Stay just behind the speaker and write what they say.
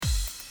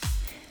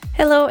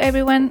Hello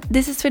everyone,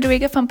 this is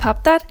Federica from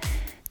PopDot.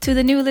 To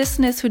the new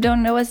listeners who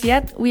don't know us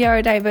yet, we are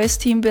a diverse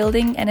team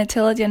building an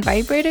intelligent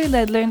vibrator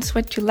that learns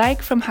what you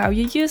like from how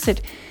you use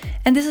it.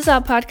 And this is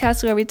our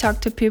podcast where we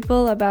talk to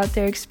people about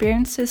their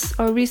experiences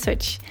or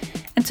research.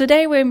 And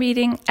today we're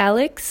meeting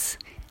Aleks.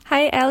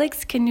 Hi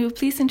Aleks, can you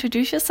please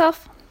introduce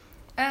yourself?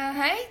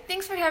 Hi,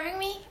 thanks for having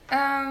me.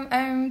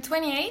 I'm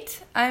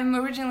 28. I'm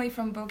originally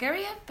from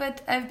Bulgaria,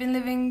 but I've been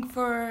living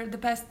for the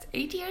past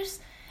 8 years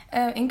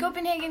in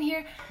Copenhagen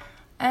here.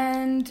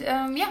 And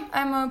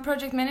I'm a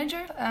project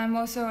manager. I'm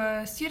also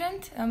a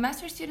student, a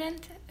master's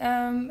student,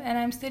 and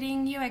I'm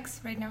studying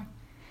UX right now.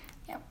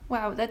 Yeah.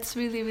 Wow, that's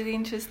really, really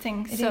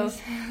interesting. It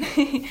is.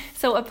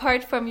 So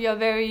apart from your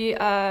very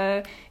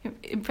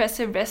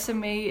impressive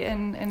resume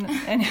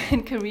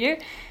and career,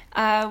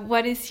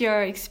 what is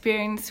your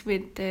experience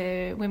with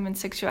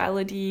women's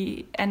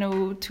sexuality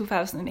anno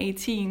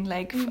 2018?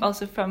 Like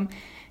also from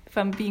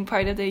being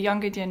part of the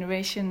younger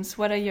generations,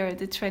 what are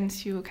the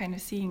trends you're kind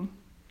of seeing?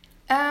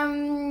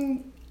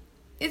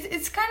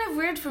 It's kind of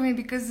weird for me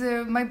because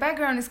my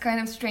background is kind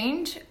of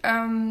strange.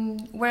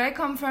 Where I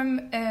come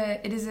from,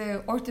 it is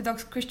an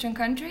Orthodox Christian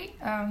country.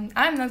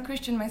 I'm not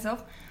Christian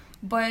myself,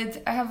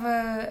 but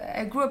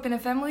I grew up in a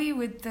family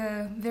with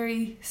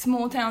very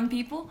small town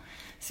people.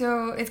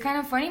 So it's kind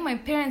of funny. My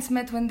parents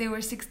met when they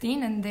were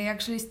 16 and they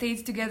actually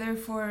stayed together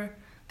for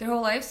their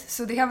whole lives.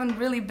 So they haven't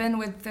really been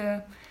with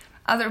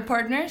other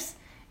partners,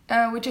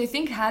 which I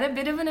think had a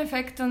bit of an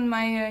effect on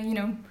my,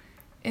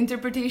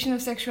 interpretation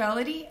of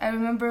sexuality. I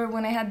remember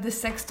when I had the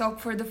sex talk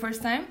for the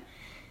first time,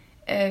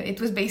 it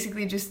was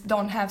basically just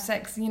don't have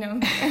sex,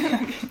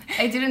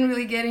 I didn't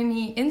really get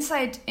any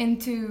insight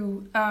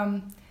into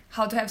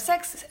how to have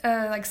sex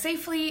like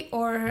safely,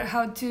 or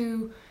how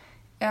to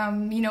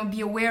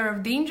be aware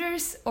of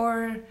dangers,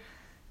 or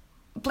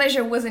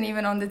pleasure wasn't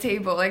even on the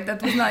table. Like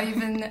that was not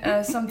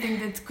even something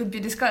that could be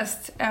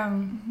discussed.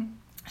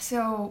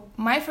 So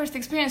my first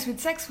experience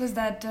with sex was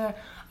that,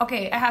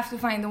 I have to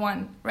find the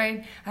one,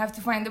 right? I have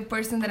to find the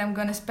person that I'm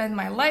going to spend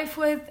my life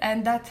with,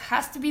 and that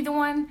has to be the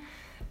one.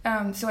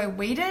 So I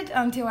waited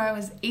until I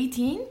was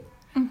 18,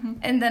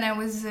 and then I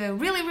was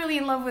really, really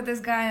in love with this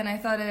guy, and I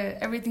thought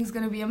everything's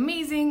going to be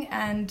amazing,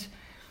 and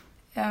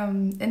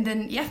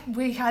then,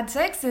 we had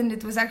sex, and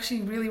it was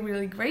actually really,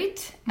 really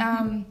great.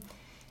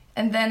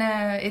 And then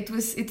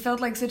it felt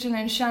like such an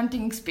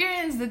enchanting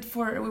experience that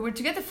we were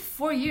together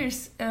for 4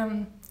 years,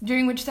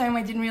 during which time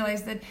I didn't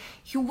realize that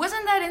he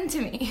wasn't that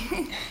into me.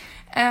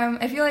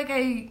 I feel like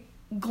I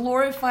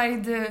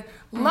glorified the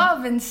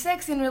love and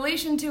sex in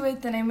relation to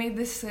it, and I made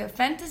this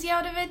fantasy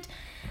out of it.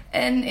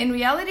 And in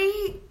reality,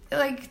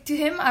 like to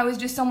him, I was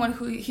just someone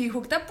who he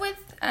hooked up with,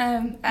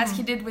 as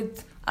he did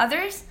with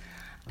others.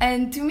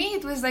 And to me,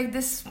 it was like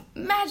this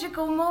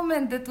magical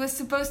moment that was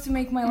supposed to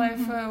make my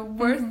life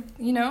worth,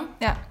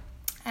 Yeah.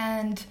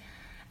 And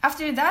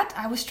after that,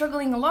 I was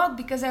struggling a lot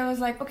because I was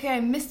like, okay,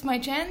 I missed my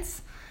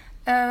chance.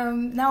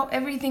 Now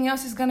everything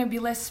else is going to be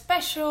less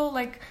special.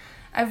 Like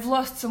I've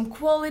lost some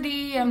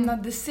quality. I'm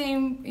not the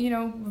same,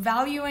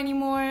 value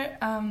anymore.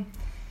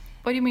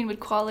 What do you mean with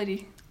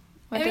quality?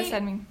 What does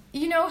that mean?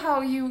 You know how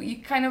you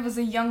kind of as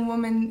a young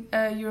woman,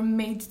 you're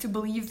made to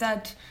believe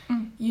that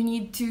you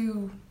need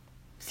to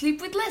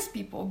sleep with less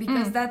people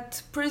because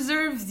that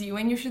preserves you,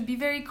 and you should be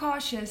very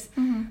cautious.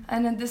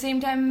 And at the same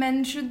time,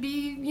 men should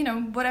be,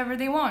 whatever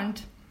they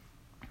want.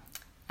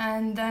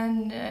 And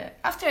then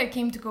after I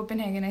came to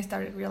Copenhagen, I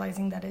started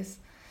realizing that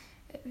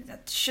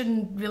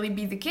shouldn't really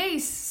be the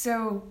case.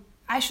 So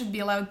I should be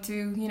allowed to,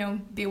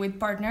 be with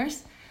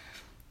partners.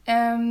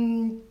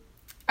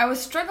 I was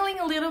struggling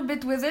a little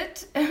bit with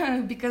it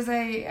because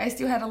I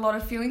still had a lot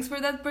of feelings for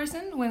that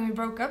person when we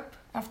broke up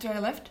after I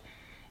left.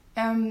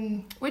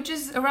 Which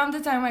is around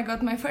the time I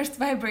got my first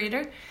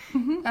vibrator.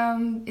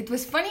 It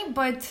was funny,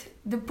 but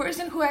the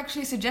person who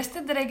actually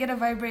suggested that I get a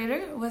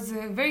vibrator was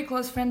a very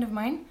close friend of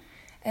mine,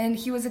 and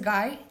he was a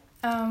guy.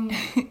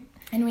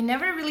 And we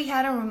never really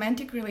had a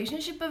romantic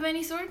relationship of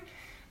any sort,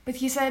 but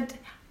he said,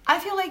 I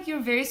feel like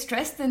you're very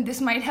stressed and this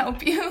might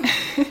help you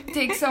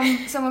take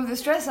some of the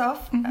stress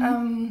off.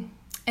 And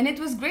it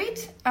was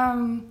great.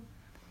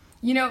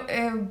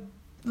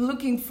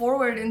 Looking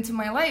forward into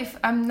my life,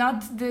 I'm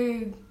not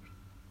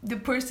the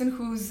person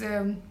who's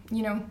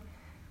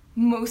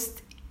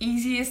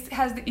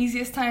has the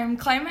easiest time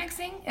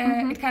climaxing.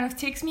 It kind of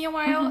takes me a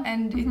while,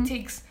 and it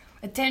takes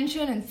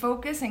attention and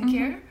focus and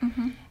care.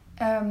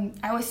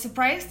 I was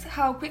surprised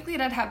how quickly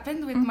that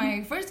happened with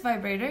my first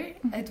vibrator.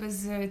 It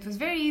was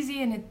very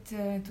easy, and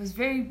it was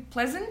very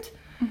pleasant,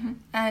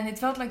 and it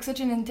felt like such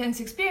an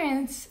intense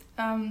experience,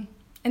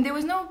 and there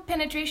was no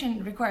penetration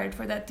required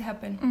for that to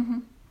happen.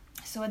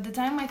 So at the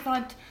time I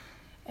thought,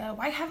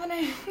 why haven't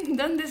I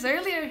done this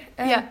earlier?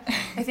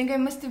 I think I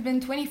must have been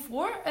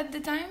 24 at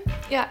the time.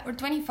 Yeah. Or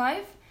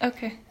 25.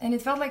 Okay. And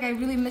it felt like I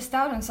really missed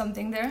out on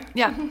something there.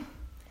 Yeah.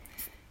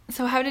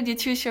 So how did you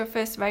choose your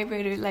first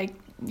vibrator? Like,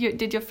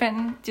 did your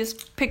friend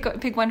just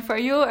pick one for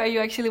you, or you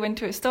actually went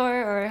to a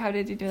store, or how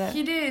did you do that?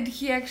 He did.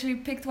 He actually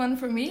picked one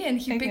for me, and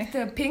he picked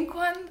a pink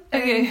one.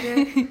 Okay.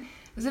 And,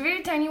 it was a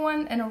very tiny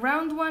one and a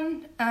round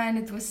one, and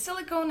it was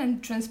silicone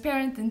and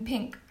transparent and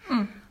pink.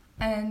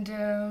 And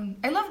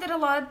I loved it a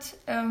lot.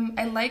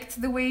 I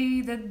liked the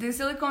way that the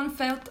silicone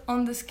felt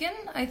on the skin.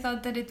 I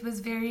thought that it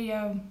was very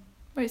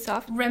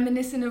soft,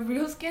 reminiscent of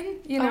real skin,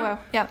 you know. Oh wow,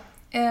 yeah.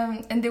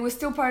 And there was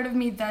still part of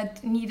me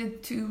that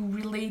needed to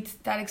relate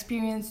that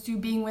experience to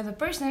being with a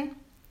person.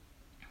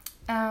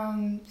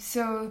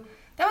 So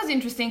that was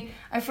interesting.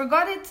 I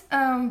forgot it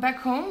back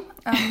home.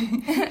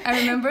 I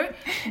remember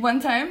one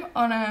time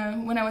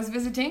when I was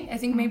visiting, I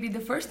think maybe the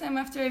first time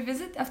after I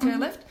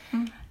left.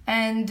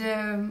 And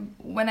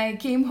when I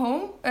came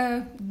home,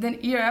 the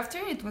year after,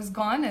 it was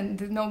gone,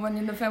 and no one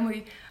in the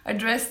family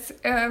addressed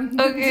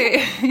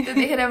that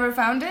they had ever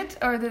found it,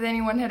 or that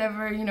anyone had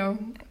ever,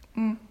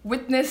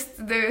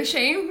 witnessed the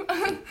shame.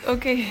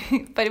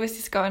 But it was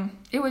just gone.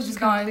 It was just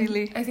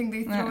completely gone. I think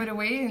they threw it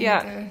away,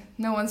 and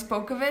no one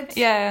spoke of it.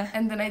 Yeah.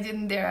 And then I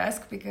didn't dare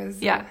ask because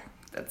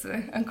that's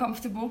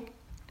uncomfortable.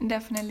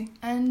 Definitely.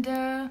 And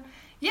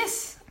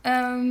yes,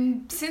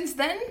 since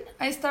then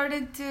I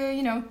started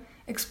to,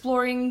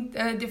 exploring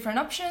different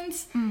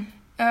options.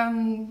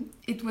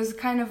 It was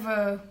kind of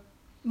a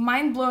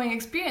mind-blowing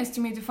experience to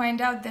me to find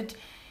out that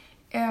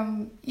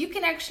you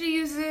can actually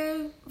use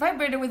a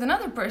vibrator with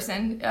another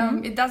person.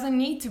 It doesn't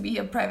need to be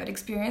a private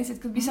experience.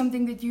 It could be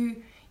something that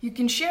you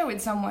can share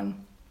with someone.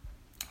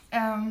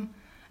 I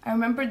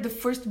remember the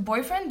first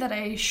boyfriend that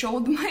I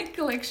showed my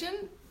collection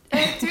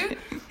to.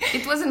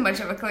 It wasn't much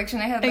of a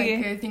collection. I had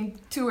I think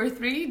 2 or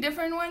 3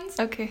 different ones.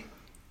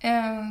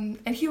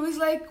 And he was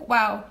like,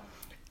 wow.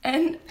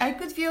 And I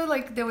could feel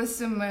like there was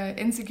some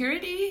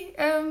insecurity.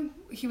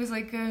 He was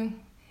like,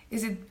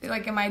 is it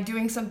like, am I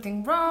doing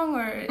something wrong,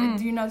 or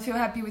do you not feel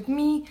happy with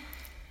me?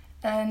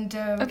 And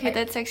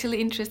that's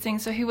actually interesting.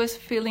 So he was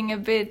feeling a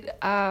bit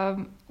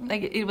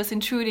like it was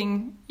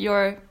intruding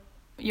your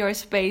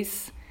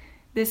space.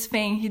 This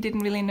thing, he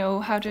didn't really know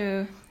how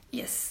to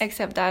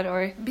accept that,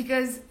 or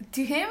because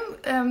to him,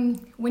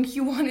 when he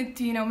wanted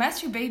to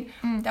masturbate,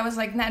 that was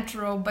like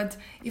natural. But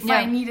if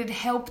I needed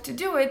help to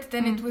do it,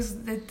 then it was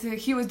that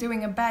he was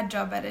doing a bad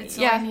job at it.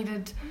 So I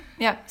needed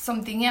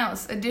something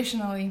else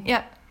additionally.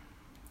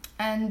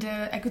 And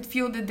I could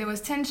feel that there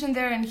was tension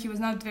there, and he was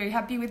not very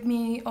happy with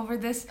me over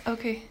this.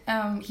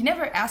 He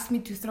never asked me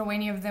to throw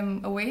any of them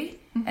away,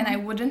 and I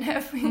wouldn't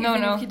have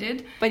if he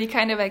did. But he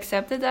kind of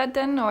accepted that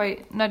then, or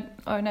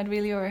not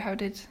really, or how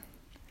did?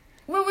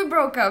 Well, we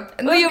broke up.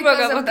 Not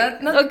because of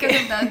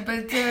that,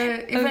 but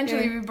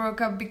eventually we broke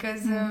up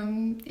because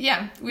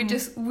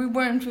we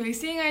weren't really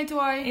seeing eye to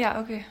eye.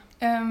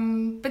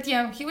 But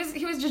he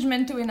was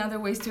judgmental in other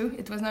ways too.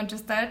 It was not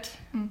just that.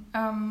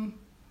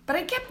 But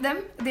I kept them.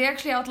 They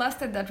actually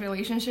outlasted that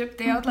relationship.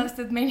 They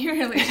outlasted many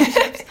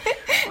relationships.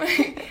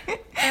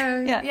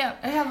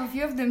 I have a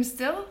few of them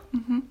still.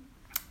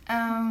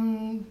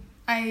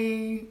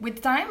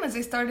 With time, as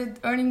I started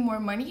earning more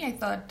money, I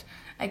thought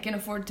I can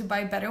afford to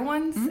buy better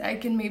ones. I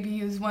can maybe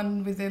use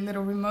one with a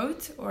little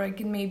remote, or I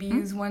can maybe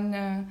use one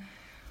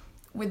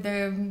with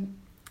a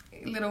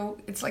little.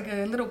 It's like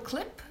a little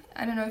clip.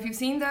 I don't know if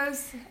you've seen those.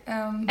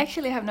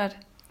 Actually, I have not.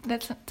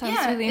 That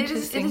sounds really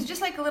interesting. It is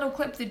just like a little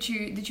clip that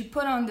you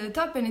put on the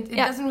top, and it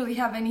doesn't really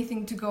have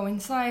anything to go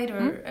inside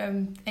or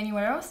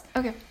anywhere else.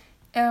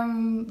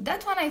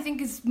 That one I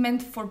think is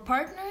meant for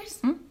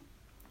partners,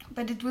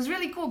 but it was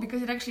really cool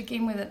because it actually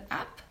came with an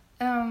app.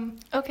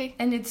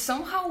 And it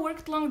somehow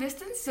worked long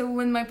distance, so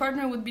when my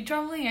partner would be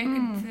traveling, I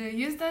could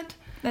use that.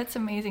 That's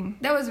amazing.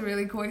 That was a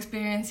really cool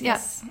experience,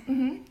 yes.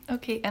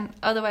 And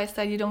otherwise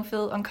that you don't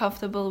feel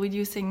uncomfortable with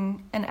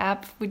using an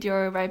app with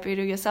your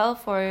vibrator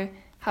yourself, or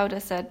how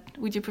does that,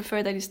 would you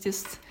prefer that it's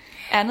just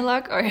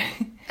analog, or?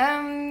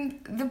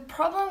 The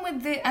problem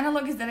with the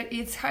analog is that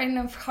it's kind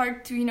of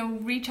hard to,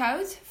 reach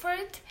out for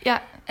it.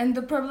 And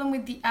the problem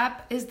with the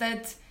app is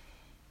that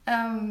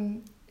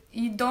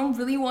you don't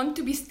really want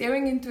to be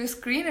staring into a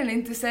screen and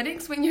into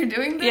settings when you're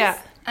doing this.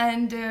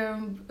 And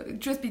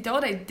truth be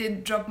told, I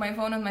did drop my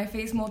phone on my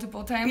face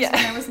multiple times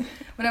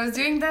when I was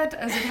doing that,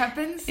 as it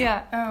happens.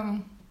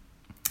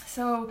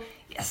 So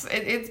yes,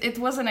 it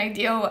wasn't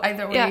ideal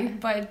either way,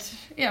 but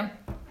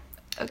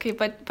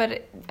but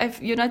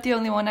you're not the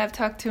only one. I've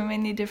talked to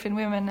many different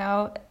women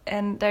now,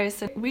 and there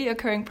is a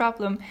reoccurring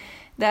problem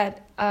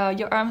that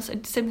your arms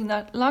are simply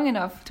not long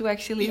enough to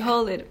actually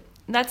hold it.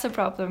 That's a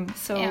problem.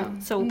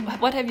 So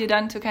what have you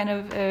done to kind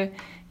of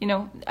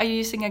are you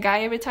using a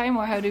guy every time,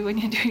 or when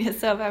you do it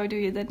yourself, how do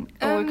you then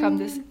overcome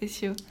this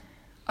issue?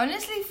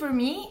 Honestly, for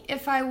me,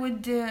 if I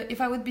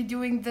would be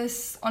doing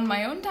this on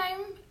my own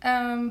time,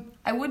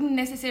 I wouldn't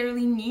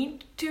necessarily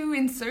need to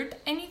insert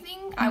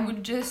anything. I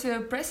would just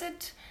press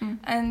it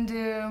and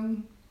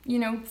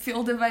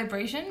feel the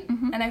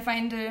vibration, and I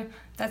find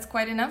that's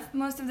quite enough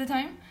most of the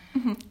time.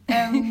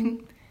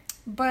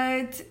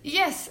 But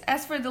yes,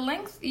 as for the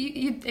length,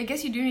 I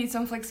guess you do need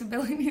some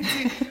flexibility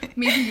to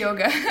maybe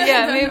yoga.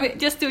 Maybe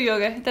just do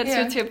yoga. That's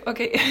your tip.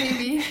 Okay.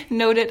 Maybe.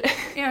 Noted.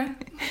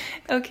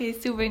 Okay,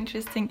 super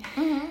interesting.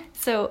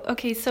 So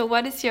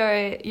what is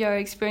your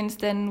experience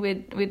then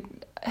with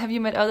have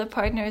you met other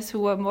partners who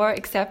were more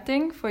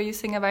accepting for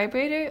using a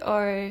vibrator,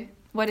 or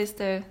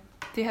do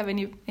you have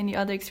any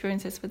other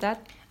experiences with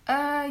that?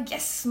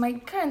 Yes, my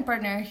current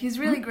partner, he's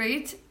really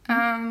great.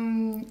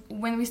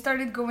 When we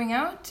started going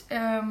out,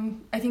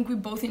 I think we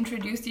both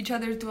introduced each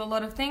other to a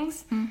lot of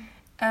things.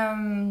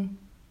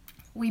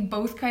 We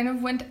both kind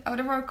of went out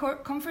of our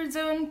comfort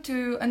zone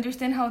to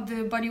understand how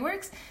the body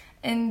works.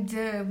 And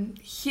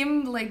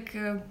him, like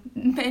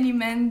many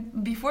men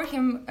before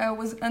him,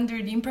 was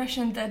under the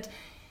impression that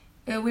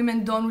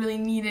women don't really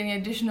need any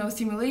additional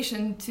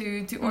stimulation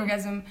to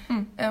orgasm.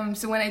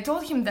 So when I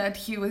told him that,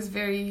 he was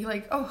very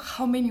like, oh,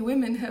 how many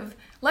women have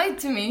lied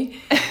to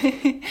me?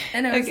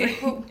 And I was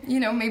like, well,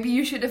 maybe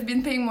you should have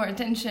been paying more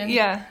attention.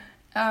 Yeah.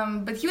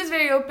 But he was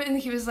very open.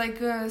 He was like,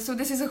 so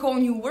this is a whole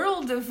new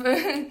world of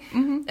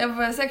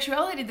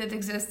sexuality that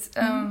exists.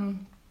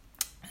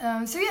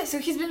 So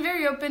he's been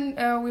very open.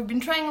 We've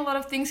been trying a lot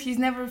of things. He's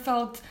never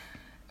felt,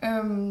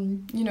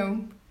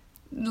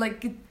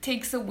 like it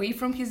takes away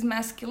from his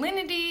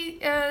masculinity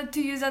to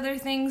use other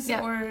things.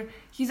 Yeah. Or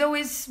he's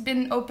always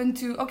been open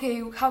to,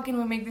 okay, how can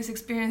we make this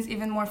experience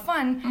even more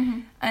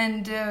fun?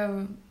 And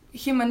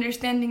him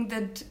understanding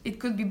that it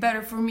could be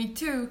better for me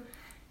too.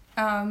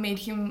 Made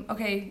him,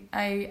 okay,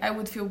 I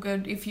would feel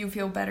good if you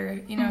feel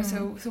better,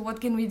 so what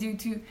can we do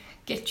to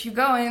get you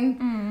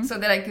going so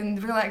that I can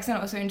relax and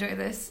also enjoy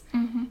this?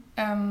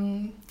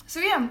 So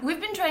yeah, we've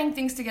been trying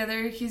things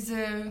together. He's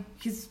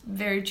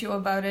very chill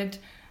about it.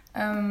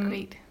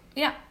 Great.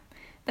 Yeah.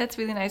 That's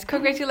really nice.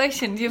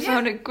 Congratulations, you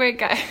found a great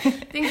guy.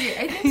 Thank you.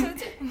 I think so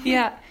too.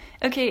 Yeah.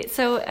 Okay,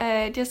 so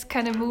just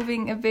kind of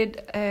moving a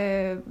bit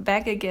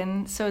back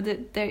again. So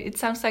it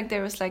sounds like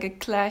there was like a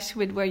clash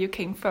with where you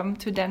came from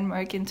to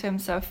Denmark in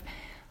terms of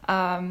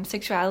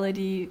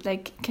sexuality.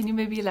 Like, can you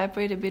maybe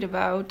elaborate a bit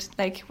about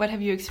like what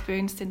have you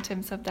experienced in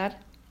terms of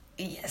that?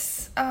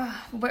 Yes.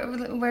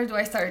 Where do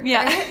I start?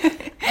 Yeah.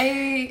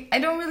 I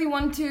don't really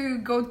want to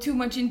go too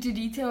much into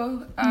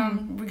detail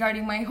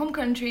regarding my home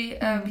country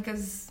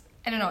because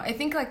I don't know. I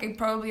think like I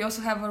probably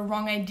also have a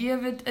wrong idea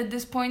of it at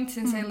this point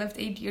since I left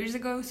 8 years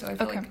ago. So I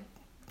feel like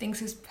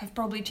things have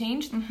probably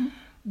changed.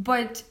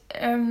 But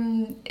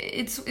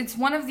it's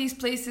one of these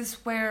places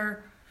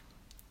where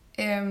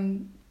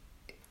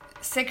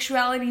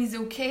sexuality is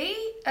okay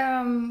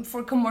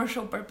for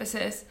commercial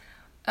purposes,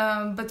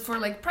 but for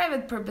like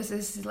private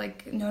purposes,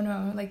 like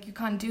no, like you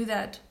can't do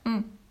that.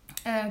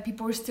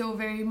 People are still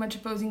very much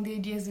opposing the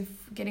ideas of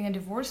getting a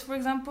divorce, for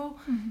example,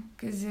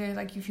 because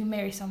like if you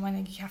marry someone,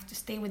 like, you have to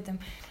stay with them,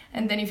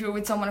 and then if you're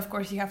with someone, of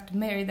course, you have to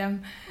marry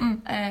them,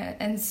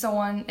 and so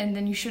on, and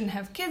then you shouldn't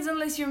have kids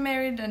unless you're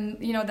married, and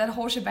that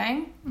whole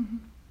shebang.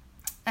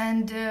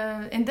 And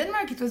in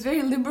Denmark, it was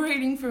very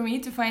liberating for me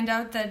to find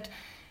out that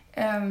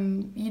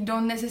you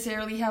don't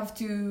necessarily have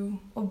to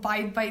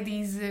abide by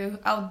these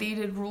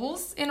outdated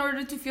rules in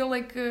order to feel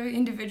like an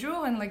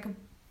individual and like a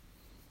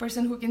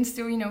person who can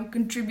still,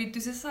 contribute to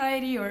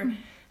society or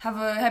have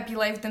a happy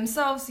life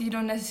themselves. You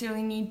don't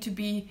necessarily need to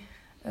be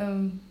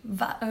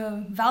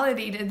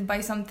validated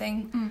by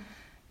something.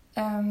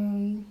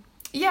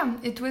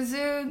 It was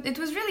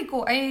really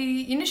cool.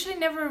 I initially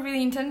never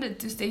really intended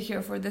to stay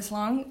here for this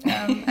long.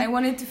 I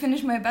wanted to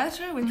finish my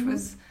bachelor, which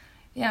was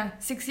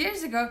 6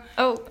 years ago.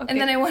 Oh, okay.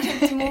 And then I wanted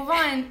to move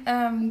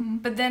on.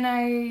 But then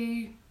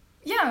I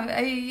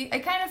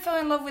kind of fell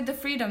in love with the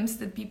freedoms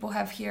that people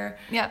have here.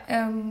 Yeah.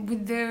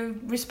 With the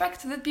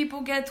respect that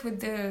people get, with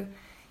the,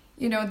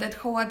 that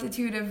whole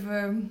attitude of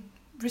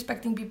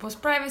respecting people's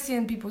privacy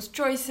and people's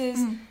choices,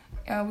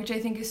 which I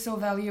think is so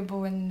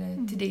valuable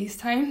in today's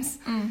times.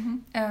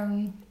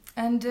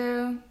 As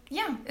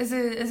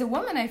a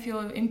woman, I feel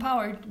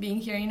empowered being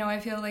here. I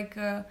feel like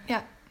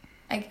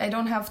I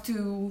don't have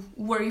to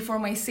worry for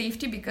my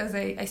safety because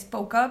I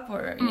spoke up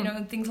or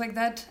things like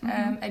that.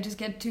 I just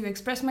get to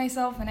express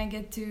myself and I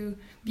get to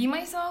be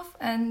myself,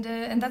 and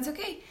that's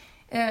okay.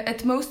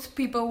 At most,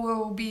 people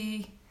will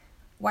be,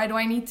 why do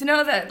I need to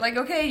know that? Like,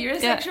 okay, you're a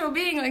sexual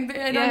being. Like,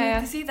 I don't need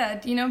to see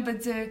that,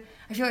 But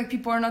I feel like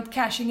people are not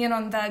cashing in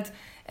on that,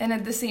 and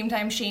at the same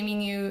time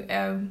shaming you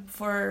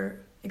for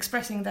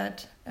expressing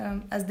that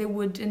as they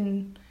would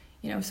in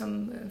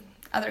some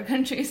other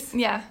countries.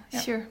 Yeah.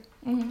 Sure.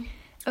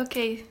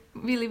 Okay,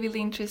 really, really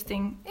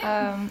interesting.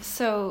 Yeah.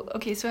 So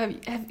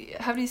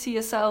how do you see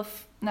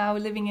yourself now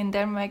living in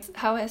Denmark?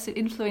 How has it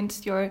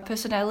influenced your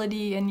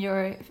personality and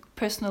your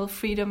personal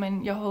freedom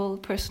and your whole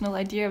personal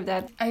idea of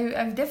that?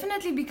 I've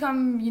definitely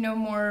become,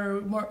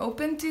 more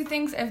open to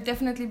things. I've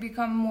definitely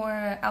become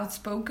more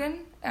outspoken.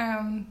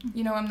 I'm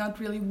not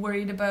really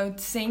worried about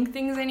saying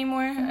things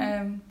anymore.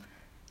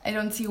 I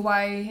don't see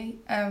why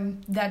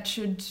that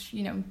should,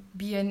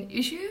 be an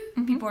issue.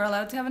 People are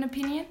allowed to have an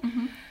opinion.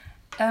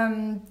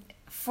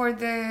 For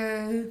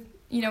the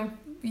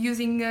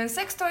using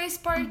sex toys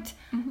part,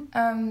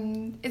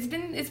 it's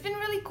been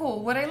really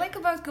cool. What I like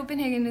about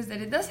Copenhagen is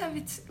that it does have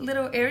its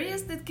little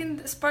areas that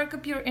can spark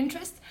up your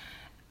interest,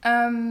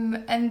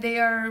 and they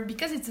are,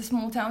 because it's a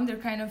small town, they're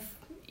kind of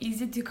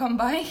easy to come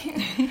by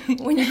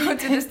when you go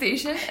to the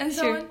station and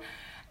so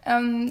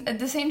on. At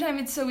the same time,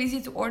 it's so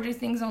easy to order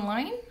things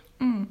online.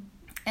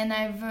 and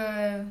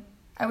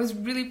I was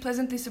really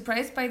pleasantly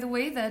surprised by the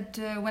way that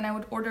when I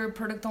would order a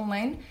product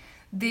online,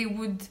 they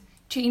would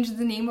change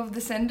the name of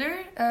the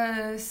sender,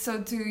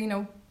 so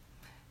to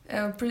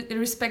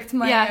respect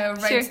my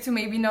rights to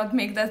maybe not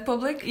make that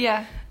public.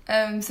 Yeah.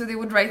 So they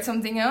would write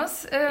something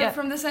else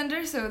from the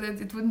sender, so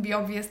that it wouldn't be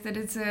obvious that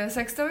it's a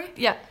sex toy.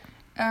 Yeah.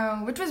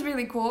 Which was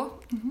really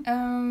cool.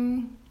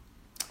 Mm-hmm.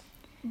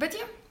 But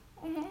yeah.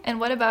 Mm-hmm. And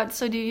what about?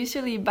 So do you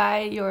usually buy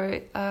your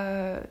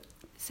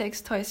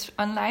sex toys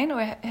online,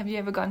 or have you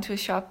ever gone to a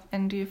shop?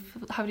 And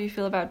how do you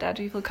feel about that?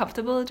 Do you feel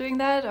comfortable doing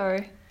that,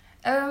 or?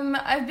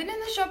 I've been in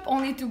the shop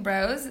only to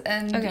browse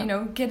and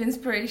get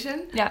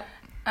inspiration. Yeah.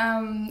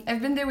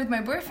 I've been there with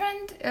my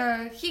boyfriend.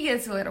 He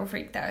gets a little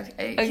freaked out.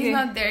 He's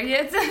not there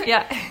yet.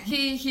 Yeah.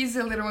 He's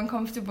a little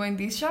uncomfortable in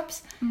these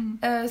shops.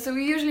 Mm. So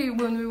we usually,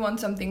 when we want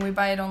something, we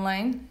buy it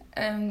online.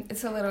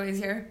 It's a little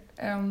easier,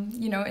 and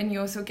you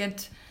also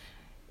get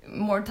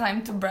more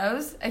time to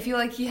browse. I feel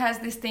like he has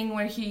this thing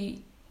where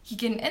he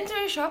can enter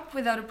a shop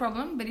without a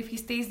problem, but if he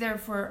stays there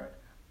for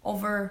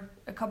over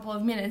a couple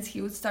of minutes,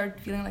 he would start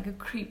feeling like a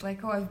creep,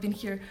 like, I've been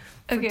here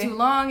for too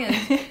long, and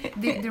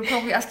they're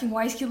probably asking,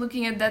 why is he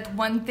looking at that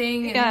one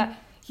thing? And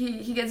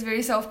he gets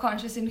very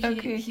self-conscious, and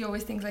he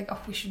always thinks like,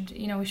 we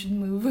should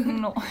move.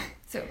 No.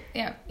 So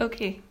yeah.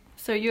 Okay,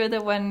 so you're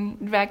the one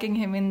dragging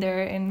him in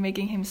there and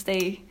making him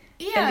stay,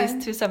 at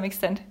least to some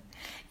extent.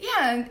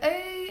 Yeah,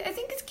 I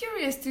think it's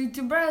curious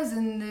to browse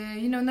and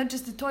not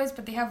just the toys,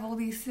 but they have all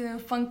these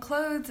fun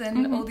clothes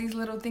and all these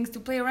little things to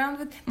play around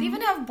with. They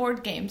even have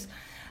board games.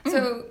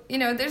 So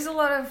there's a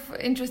lot of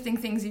interesting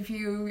things if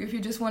you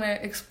just want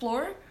to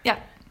explore. Yeah.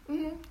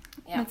 Mm-hmm.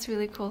 Yeah, that's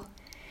really cool.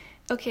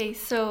 Okay,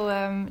 so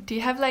do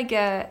you have like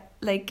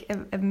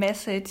a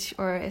message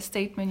or a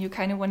statement you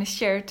kind of want to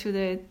share to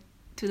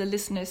the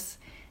listeners?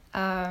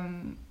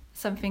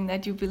 Something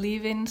that you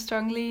believe in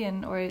strongly,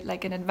 or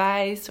like an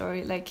advice, or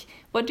like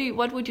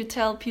what would you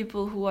tell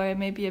people who are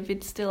maybe a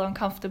bit still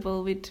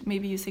uncomfortable with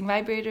maybe using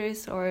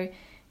vibrators or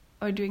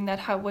doing that?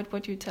 What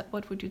would you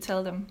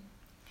tell them?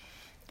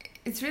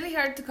 It's really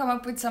hard to come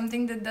up with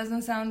something that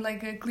doesn't sound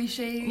like a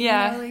cliche.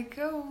 Yeah. Like,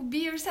 be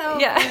yourself.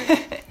 Yeah.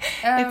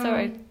 It's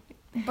alright.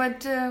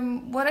 But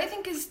what I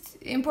think is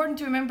important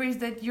to remember is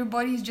that your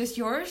body is just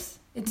yours.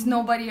 It's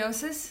nobody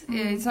else's.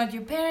 It's not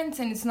your parents,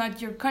 and it's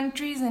not your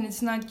country's, and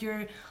it's not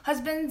your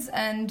husband's,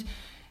 and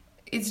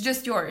it's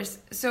just yours.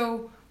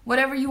 So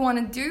whatever you want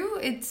to do,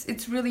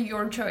 it's really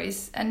your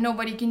choice, and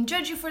nobody can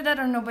judge you for that,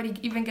 or nobody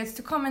even gets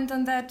to comment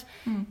on that.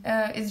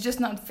 It's just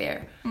not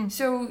fair.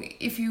 So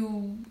if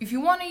you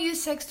want to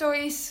use sex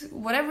toys,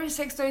 whatever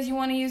sex toys you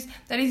want to use,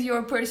 that is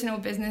your personal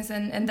business,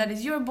 and that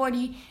is your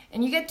body,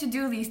 and you get to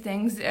do these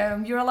things.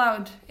 You're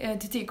allowed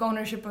to take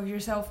ownership of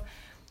yourself.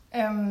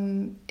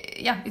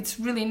 It's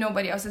really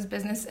nobody else's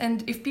business,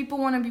 and if people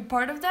want to be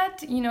part of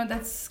that,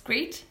 that's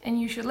great, and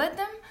you should let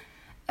them.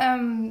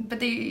 But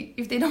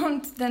if they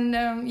don't, then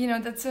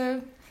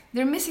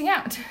they're missing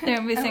out.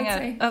 They're missing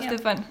out of the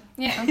fun.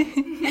 Yeah.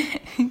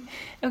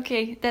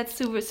 Okay, that's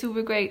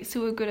super great,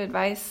 super good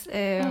advice.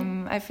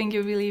 I think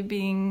you're really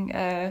being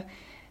a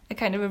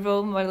kind of a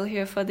role model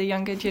here for the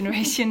younger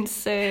generations,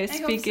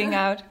 speaking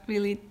out,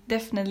 really,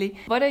 definitely.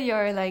 What are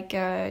your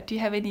do you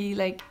have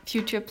any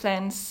future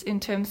plans in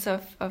terms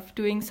of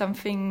doing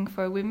something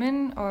for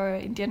women or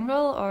in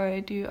general,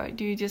 or do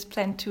you just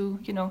plan to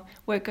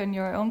work on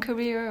your own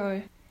career,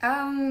 or?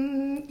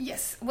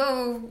 Yes.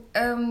 Well,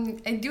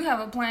 I do have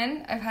a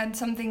plan. I've had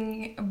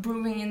something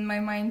brewing in my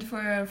mind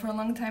for a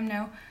long time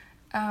now.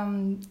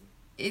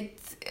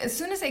 As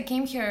soon as I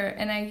came here,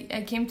 and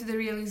I came to the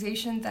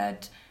realization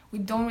that we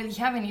don't really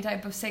have any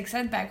type of sex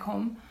ed back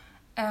home.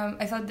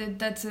 I thought that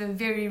that's a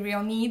very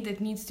real need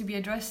that needs to be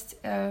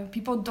addressed.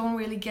 People don't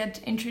really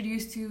get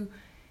introduced to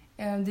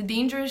the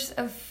dangers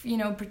of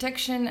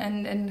protection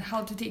and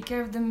how to take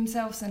care of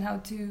themselves, and how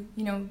to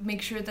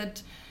make sure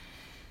that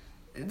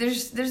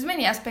there's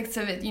many aspects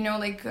of it.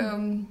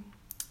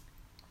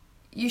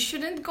 You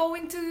shouldn't go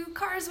into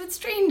cars with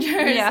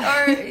strangers,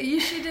 or you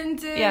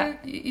shouldn't.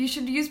 You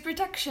should use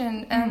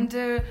protection,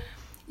 and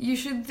you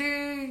should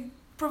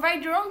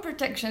provide your own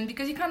protection,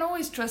 because you can't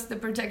always trust the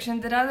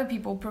protection that other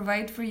people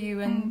provide for you,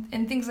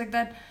 and things like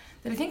that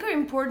I think are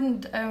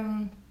important.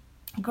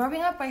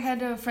 Growing up, I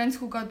had friends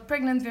who got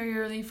pregnant very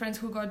early, friends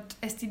who got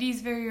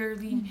STDs very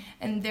early,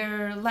 and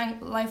their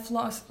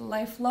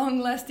lifelong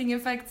lasting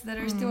effects that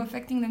are still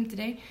affecting them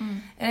today.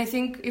 And I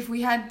think if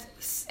we had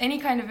any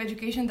kind of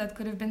education, that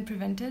could have been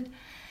prevented.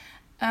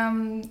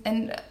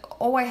 And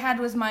all I had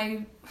was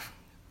my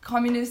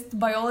communist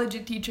biology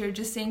teacher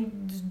just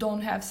saying, just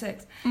don't have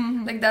sex.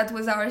 That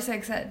was our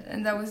sex ed,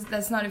 and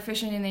that's not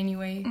efficient in any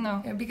way.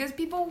 No, because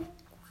people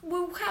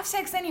will have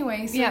sex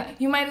anyway, so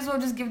you might as well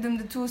just give them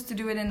the tools to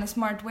do it in a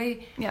smart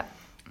way.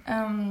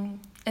 And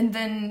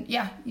then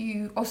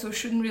you also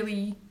shouldn't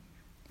really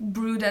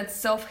brew that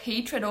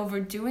self-hatred over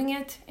doing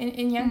it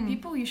in young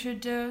people. You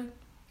should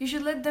you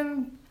should let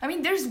them. I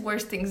mean, there's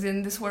worse things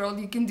in this world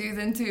you can do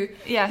than to,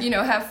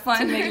 have fun.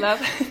 To make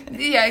love.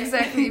 Yeah,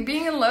 exactly.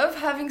 Being in love,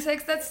 having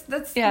sex,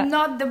 that's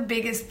not the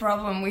biggest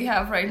problem we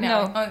have right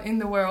now in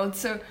the world.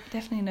 So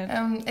definitely not.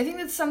 I think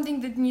that's something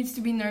that needs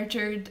to be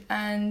nurtured,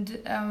 and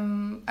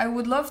I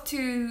would love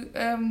to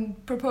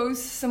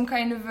propose some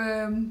kind of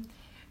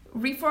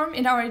reform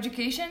in our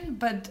education,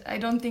 but I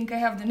don't think I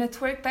have the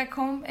network back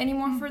home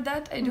anymore for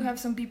that. I do have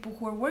some people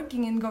who are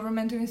working in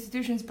governmental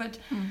institutions, but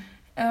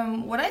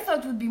what I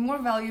thought would be more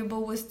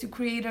valuable was to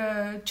create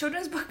a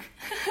children's book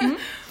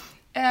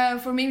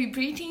for maybe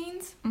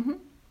preteens.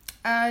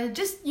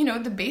 Just,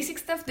 the basic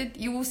stuff that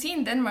you will see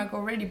in Denmark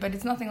already, but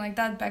it's nothing like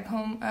that back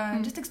home.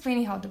 Just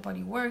explaining how the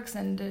body works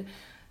and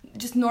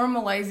just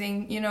normalizing,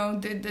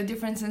 the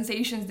different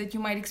sensations that you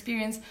might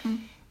experience.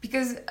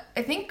 Because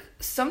I think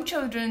some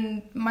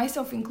children,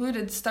 myself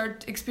included,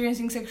 start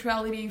experiencing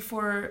sexuality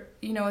for,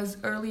 as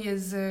early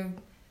as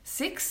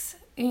 6.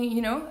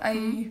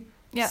 I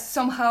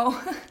somehow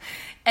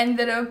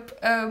ended up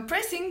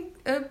pressing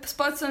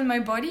spots on my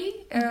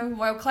body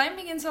while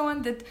climbing and so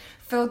on that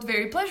felt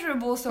very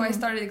pleasurable. So I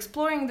started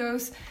exploring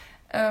those.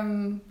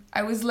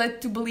 I was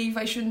led to believe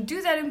I shouldn't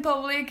do that in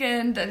public,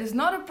 and that is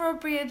not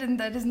appropriate, and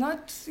that is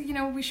not,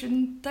 we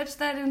shouldn't touch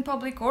that in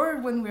public or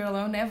when we're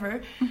alone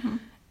ever.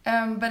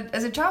 But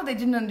as a child, I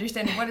didn't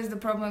understand what is the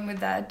problem with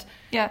that.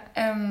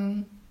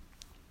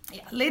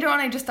 Later on,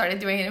 I just started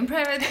doing it in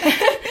private.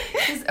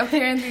 Because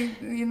apparently,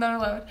 you're not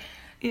allowed.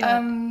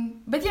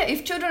 But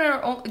if children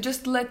are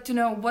just let to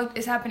know what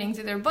is happening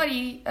to their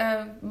body,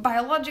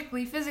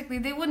 biologically, physically,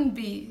 they wouldn't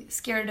be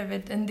scared of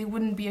it, and they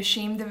wouldn't be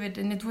ashamed of it,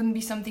 and it wouldn't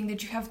be something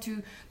that you have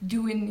to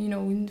do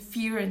in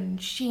fear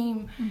and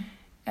shame.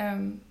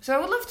 So I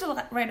would love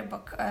to write a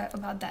book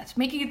about that,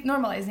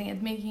 normalizing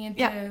it, making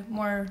it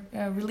more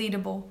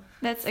relatable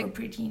for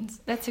preteens.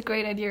 That's a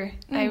great idea.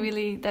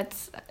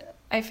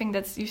 I think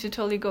you should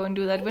totally go and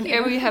do that.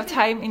 Whenever you have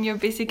time in your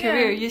busy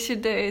career, you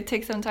should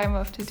take some time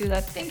off to do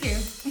that. Thank you.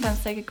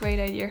 Sounds like a great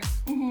idea,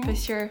 for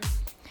sure.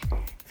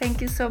 Thank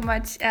you so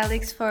much,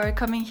 Aleks, for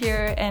coming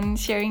here and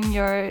sharing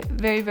your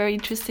very, very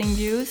interesting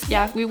views.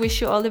 We wish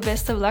you all the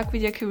best of luck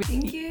with your career.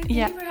 Thank you.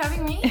 Thank you for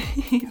having me.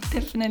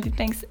 Definitely,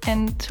 thanks.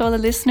 And to all the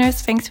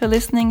listeners, thanks for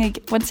listening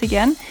once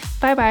again.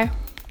 Bye-bye.